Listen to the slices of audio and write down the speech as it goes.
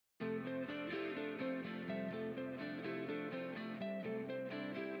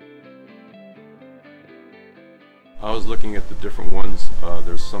I was looking at the different ones.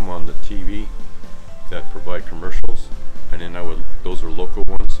 There's some on the TV that provide commercials, and then those are local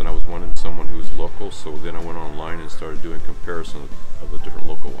ones, and I was wanting someone who's local, so then I went online and started doing comparison of the different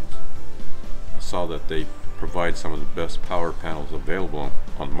local ones. I saw that they provide some of the best power panels available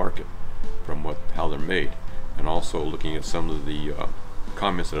on the market from how they're made, and also looking at some of the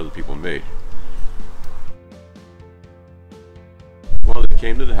comments that other people made. Well, they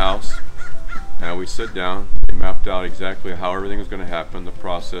came to the house, and we sat down, they mapped out exactly how everything was going to happen, the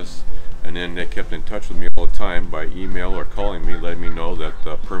process, and then they kept in touch with me all the time by email or calling me, letting me know that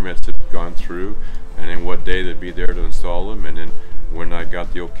the permits had gone through, and then what day they'd be there to install them, and then when I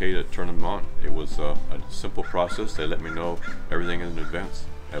got the okay to turn them on. It was a simple process. They let me know everything in advance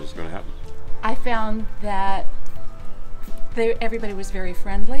that was going to happen. I found that everybody was very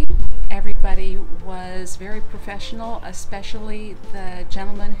friendly. Everybody was very professional, especially the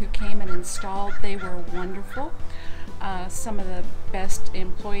gentleman who came and installed. They were wonderful. Some of the best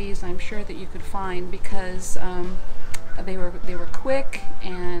employees I'm sure that you could find, because they were quick,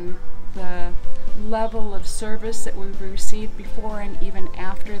 and the level of service that we received before and even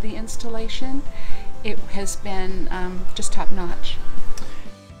after the installation, it has been just top-notch.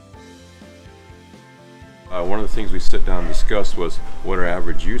 One of the things we sit down and discussed was what our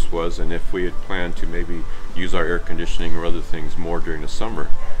average use was, and if we had planned to maybe use our air conditioning or other things more during the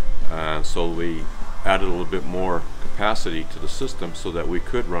summer. So we added a little bit more capacity to the system so that we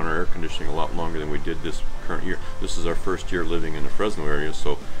could run our air conditioning a lot longer than we did this current year. This is our first year living in the Fresno area,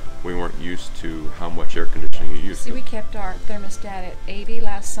 so we weren't used to how much air conditioning you used. See, we kept our thermostat at 80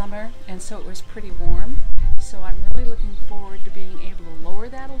 last summer, and so it was pretty warm. So I'm really looking forward to being able to lower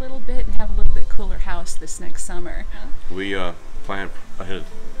that a little bit and have a little bit cooler house this next summer. We planned ahead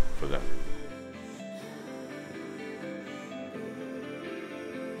for that.